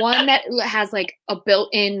 because I have one that has like a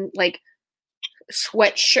built-in like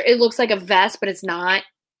sweatshirt. It looks like a vest, but it's not.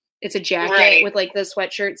 It's a jacket with like the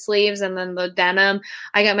sweatshirt sleeves and then the denim.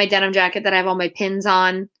 I got my denim jacket that I have all my pins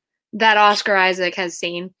on that Oscar Isaac has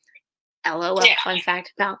seen. LOL. Fun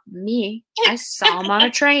fact about me. I saw him on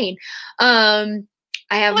a train.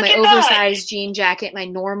 I have my oversized jean jacket, my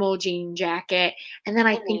normal jean jacket, and then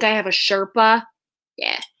I think I have a Sherpa.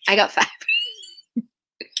 Yeah, I got 5.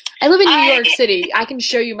 I live in New York City. I can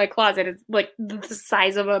show you my closet. It's like the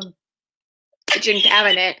size of a kitchen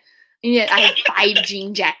cabinet. And yet I have 5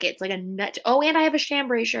 jean jackets, like a nut. Oh, and I have a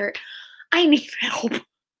chambray shirt. I need help.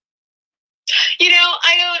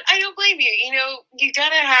 I don't blame you. You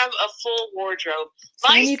gotta have a full wardrobe.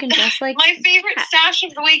 You can dress like my favorite stash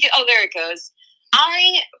of the week. Oh, there it goes.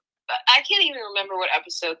 I can't even remember what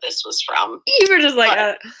episode this was from. You were just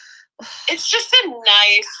like, it's just a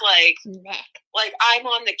nice, like, neck. Like, I'm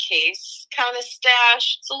on the case kind of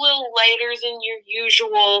stash. It's a little lighter than your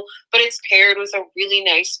usual, but it's paired with a really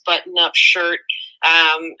nice button-up shirt.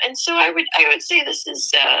 And so I would say this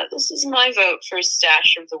is my vote for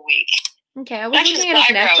stash of the week. Okay, I was looking at his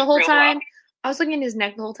neck the whole time. I was looking at his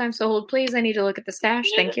neck the whole time, so hold please. I need to look at the stash.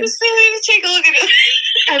 Thank you. Take a look at it.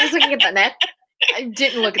 I was looking at the neck. I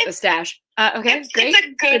didn't look at the stash. Okay, great. It's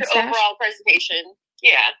a good overall presentation.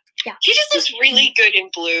 Yeah. He just looks really good in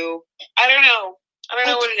blue. I don't know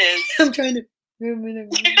what it is. I'm trying to.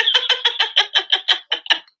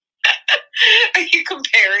 Are you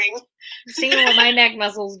comparing? Seeing what my neck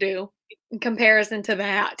muscles do in comparison to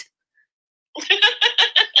that.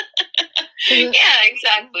 Yeah,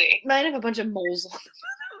 exactly. Mine have a bunch of moles on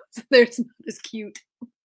them. They're not as cute.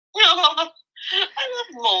 Oh, I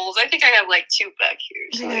love moles. I think I have like 2 back here.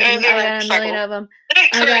 So I got a million of them.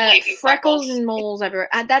 I got freckles and moles everywhere.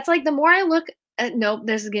 That's like the more I look at, nope,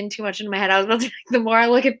 this is getting too much into my head. I was about to say, the more I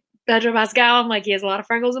look at Pedro Pascal, I'm like, he has a lot of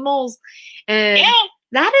freckles and moles. And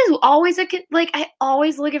That is always like I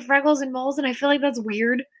always look at freckles and moles, and I feel like that's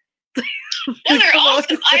weird. No, they're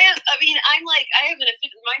awesome. I have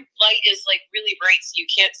my light is like really bright, so you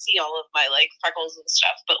can't see all of my like freckles and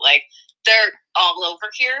stuff. But like they're all over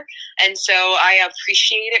here, and so I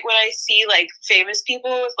appreciate it when I see like famous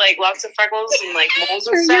people with like lots of freckles and like moles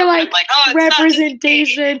and stuff. You're like, I'm like, oh, it's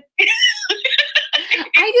representation.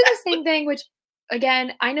 I do the same thing, which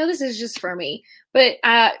again, I know this is just for me, but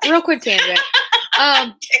real quick tangent.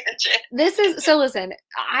 Listen,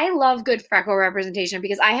 I love good freckle representation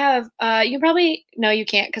because I have you probably no you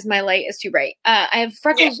can't because my light is too bright. I have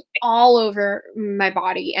freckles all over my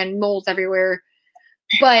body and moles everywhere.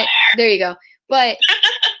 But there you go. But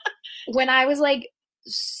when I was like,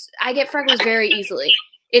 I get freckles very easily.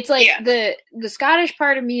 It's like the Scottish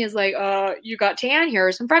part of me is like, you got tan, here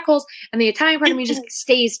are some freckles, and the Italian part of me just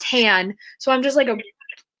stays tan. So I'm just like a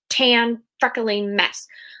tan freckling mess.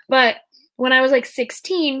 But when I was like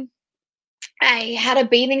 16, I had a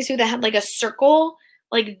bathing suit that had like a circle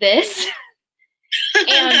like this.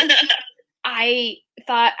 And I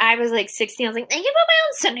thought I was like 16. I was like, I can put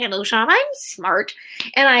my own suntan lotion on. I'm smart.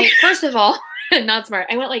 And I, first of all, not smart.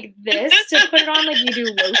 I went like this to put it on like you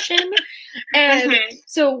do lotion. And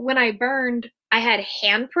so when I burned, I had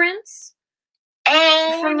handprints.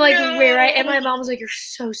 From like where and my mom was like, you're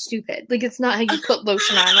so stupid. Like, it's not how you put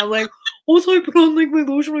lotion on. I was like, what's I put on like my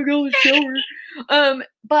lotion when I go to the shower?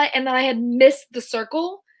 And then I had missed the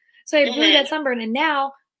circle. So I had really bad sunburn, and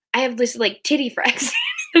now I have this like titty frecks.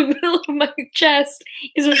 In the middle of my chest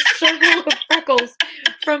is a circle of freckles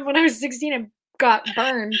from when I was 16 and got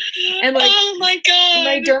burned. And like, oh my god,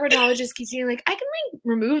 my dermatologist keeps saying like, I can like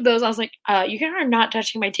remove those. I was like, you are not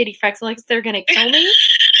touching my titty frecks like they're gonna kill me.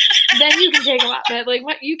 Then you can take them out. But like,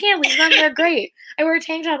 what, you can't leave them. They're great. I wear a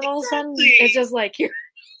tank top, and all of a sudden it's just like here.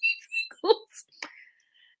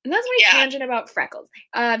 And that's my tangent about freckles.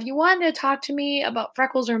 If you want to talk to me about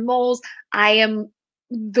freckles or moles, I am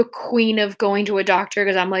the queen of going to a doctor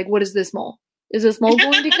because I'm like, what is this mole? Is this mole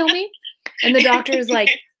going to kill me? And the doctor is like,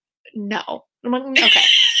 no. I'm like, okay.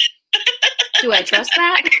 Do I trust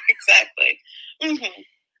that? Exactly. Do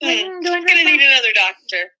I I'm gonna need another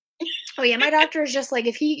doctor. Oh yeah, my doctor is just like,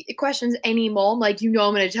 if he questions any mole, I'm like, I'm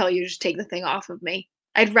gonna tell you, just take the thing off of me.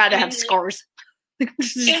 I'd rather have scars.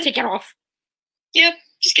 Just take it off. Yep,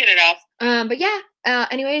 just get it off. But yeah.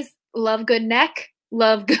 Anyways, love good neck,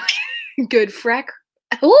 love good freck.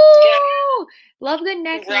 Ooh, love good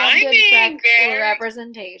neck, love good freck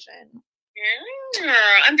representation.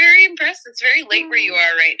 I'm very impressed. It's very late where you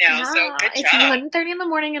are right now, so good job. It's 1:30 in the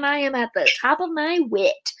morning, and I am at the top of my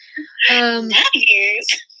wit. Nice.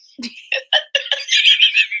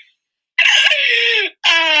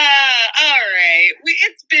 All right.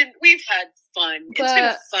 We've had fun. It's been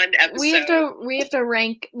a fun episode. We have to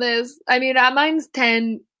rank this. I mean, mine's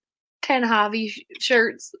 10 Javi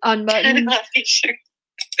shirts unbuttoned. 10 Javi shirts.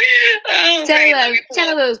 10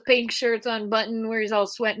 of those pink shirts unbuttoned where he's all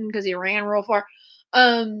sweating because he ran real far.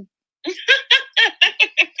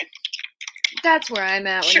 That's where I'm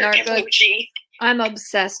at with Narcos. I'm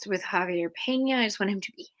obsessed with Javier Pena. I just want him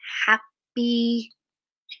to be happy.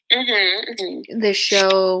 The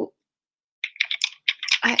show.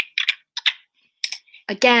 I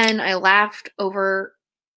laughed over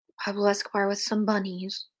Pablo Escobar with some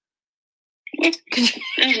bunnies.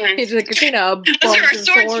 It's like Katrina, a bunch of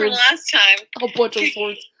swords from last time. A bunch of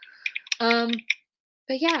swords.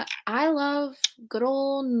 But yeah, I love good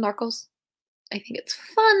old Narcos. I think it's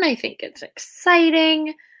fun. I think it's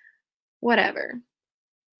exciting. Whatever.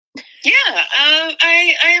 Yeah,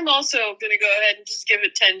 I am also gonna go ahead and just give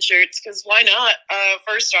it 10 shirts because why not?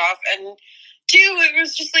 First off, and two, it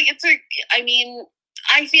was just like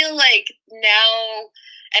I feel like now,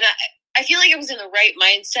 and I feel like I was in the right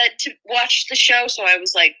mindset to watch the show, so I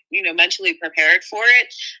was like, mentally prepared for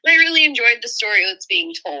it. And I really enjoyed the story that's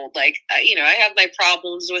being told. Like, I have my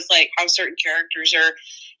problems with like how certain characters are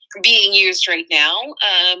being used right now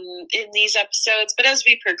in these episodes, but as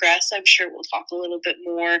we progress, I'm sure we'll talk a little bit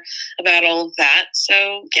more about all of that.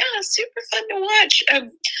 So yeah, super fun to watch.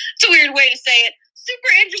 It's a weird way to say it.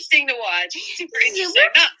 Super interesting to watch. Super interesting.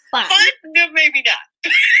 Not fun? No, maybe not.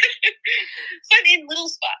 Fun in little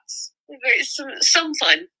spots. Some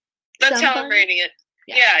fun. That's some how fun? I'm rating it.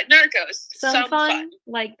 Yeah, Narcos. Some fun.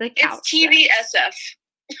 Like the couch. It's TVSF.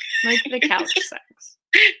 Like the couch sex.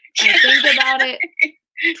 I think about it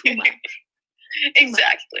too much.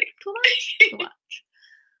 Exactly. Too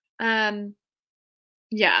much.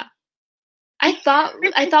 Yeah. I thought we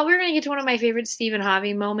were gonna get to one of my favorite Stephen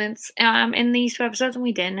Harvey moments in these two episodes, and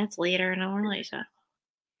we didn't. It's later, and I'm really sad.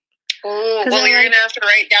 Oh, well, you're gonna have to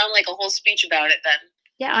write down like a whole speech about it then.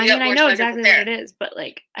 Yeah, I mean, I know exactly what it is, but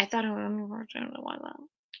like, I thought I don't know why that.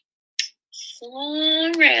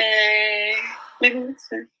 Sorry. Maybe it's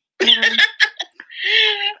fair. But yeah.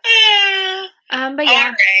 All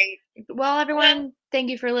right. Well, everyone,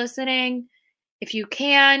 thank you for listening. If you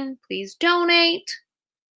can, please donate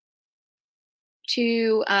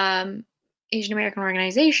to Asian American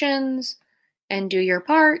organizations and do your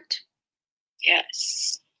part.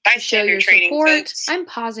 Yes. Show your support. Folks. I'm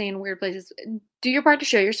pausing in weird places. Do your part to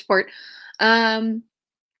show your support. And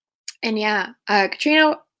yeah,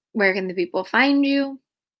 Katrina, where can the people find you?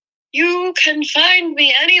 You can find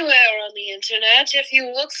me anywhere on the internet if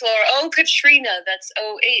you look for Katrina. That's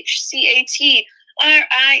OHCATRINA.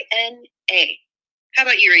 How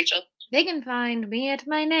about you, Rachel? They can find me at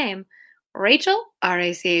my name, Rachel,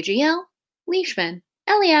 RACHEL, Leishman,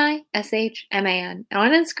 LEISHMAN. And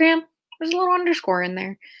on Instagram, there's a little underscore in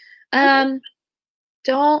there.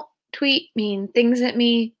 Don't tweet mean things at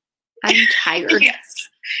me. I'm tired. Yes.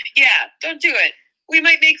 Yeah, don't do it. We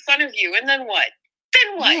might make fun of you, and then what?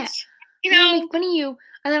 Then what? Yeah. You know? I'll make fun of you,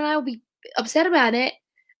 and then I'll be upset about it,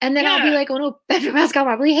 and then I'll be like, oh no, Pedro Pascal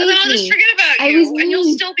probably hates me. And then I'll just forget about you, and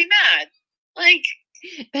you'll still be mad. Like,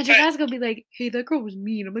 Pedro Pascal will be like, hey, that girl was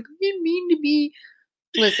mean. I'm like, I didn't mean to be.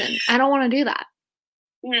 Listen, I don't want to do that.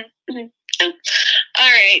 Mm-hmm. All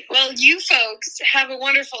right. Well, you folks have a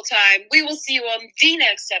wonderful time. We will see you on the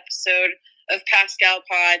next episode of Pascal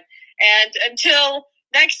Pod. And until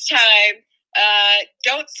next time,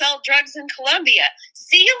 don't sell drugs in Colombia.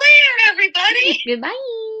 See you later, everybody. Goodbye.